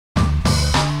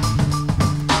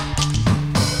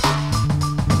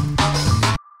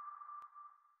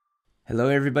Hello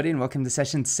everybody and welcome to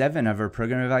session 7 of our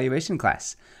program evaluation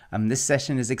class. This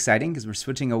session is exciting because we're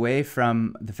switching away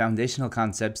from the foundational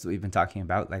concepts that we've been talking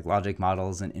about, like logic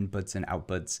models and inputs and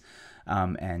outputs,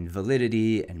 and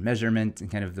validity and measurement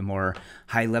and kind of the more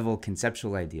high-level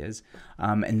conceptual ideas.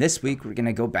 And this week we're going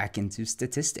to go back into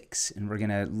statistics, and we're going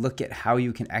to look at how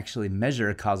you can actually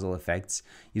measure causal effects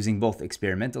using both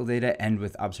experimental data and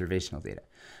with observational data.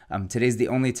 Today's the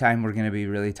only time we're going to be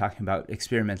really talking about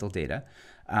experimental data.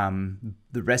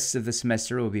 The rest of the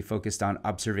semester will be focused on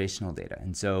observational data.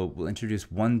 And so we'll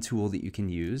introduce one tool that you can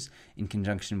use in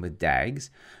conjunction with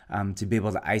DAGs to be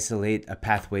able to isolate a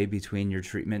pathway between your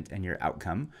treatment and your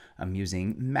outcome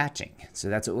using matching. So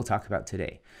that's what we'll talk about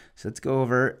today. So let's go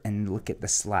over and look at the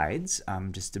slides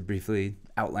just to briefly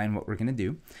outline what we're going to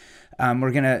do.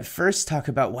 We're going to first talk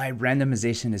about why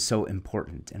randomization is so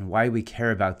important and why we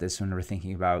care about this when we're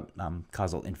thinking about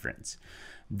causal inference.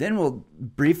 Then we'll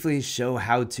briefly show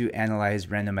how to analyze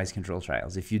randomized control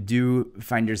trials. If you do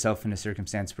find yourself in a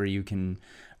circumstance where you can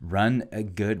run a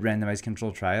good randomized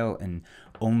control trial and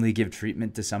only give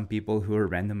treatment to some people who are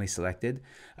randomly selected,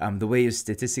 the way you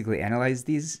statistically analyze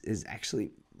these is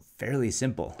actually fairly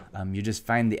simple. You just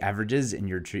find the averages in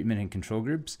your treatment and control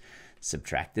groups,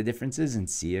 subtract the differences, and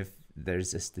see if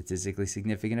there's a statistically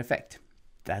significant effect.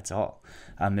 That's all.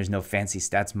 There's no fancy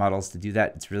stats models to do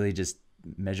that. It's really just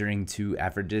measuring two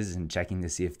averages and checking to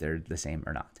see if they're the same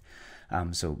or not.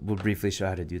 So we'll briefly show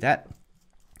how to do that.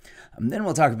 Then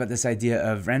we'll talk about this idea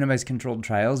of randomized controlled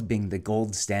trials being the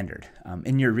gold standard.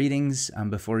 In your readings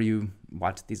before you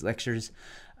watch these lectures,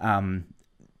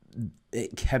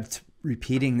 it kept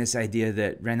repeating this idea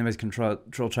that randomized control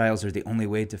trials are the only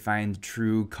way to find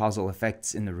true causal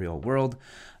effects in the real world,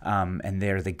 and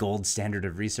they're the gold standard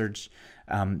of research.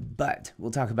 But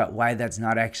we'll talk about why that's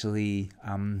not actually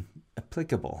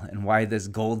applicable and why this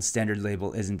gold standard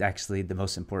label isn't actually the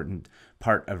most important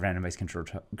part of randomized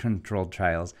controlled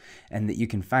trials, and that you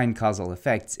can find causal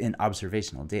effects in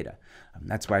observational data.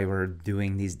 That's why we're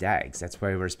doing these DAGs. That's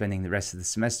why we're spending the rest of the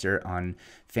semester on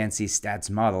fancy stats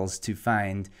models to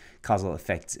find causal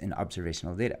effects in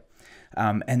observational data.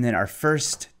 And then our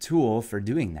first tool for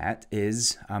doing that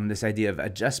is this idea of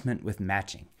adjustment with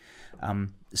matching.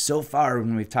 So far,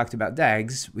 when we've talked about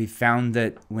DAGs, we've found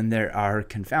that when there are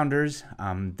confounders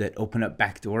that open up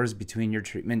backdoors between your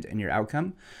treatment and your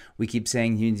outcome, we keep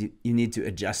saying you need to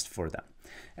adjust for them.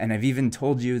 And I've even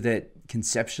told you that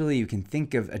conceptually you can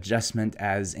think of adjustment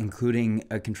as including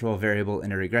a control variable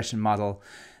in a regression model.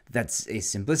 That's a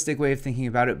simplistic way of thinking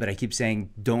about it, but I keep saying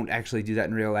don't actually do that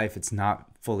in real life. It's not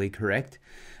fully correct.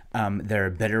 There are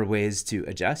better ways to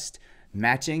adjust.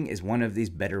 Matching is one of these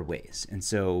better ways. And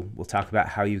so we'll talk about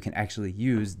how you can actually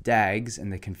use DAGs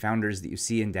and the confounders that you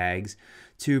see in DAGs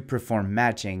to perform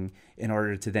matching in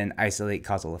order to then isolate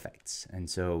causal effects. And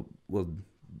so we'll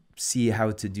see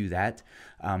how to do that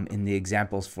in the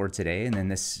examples for today. And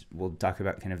then we'll talk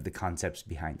about kind of the concepts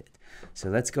behind it. So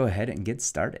let's go ahead and get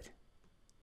started.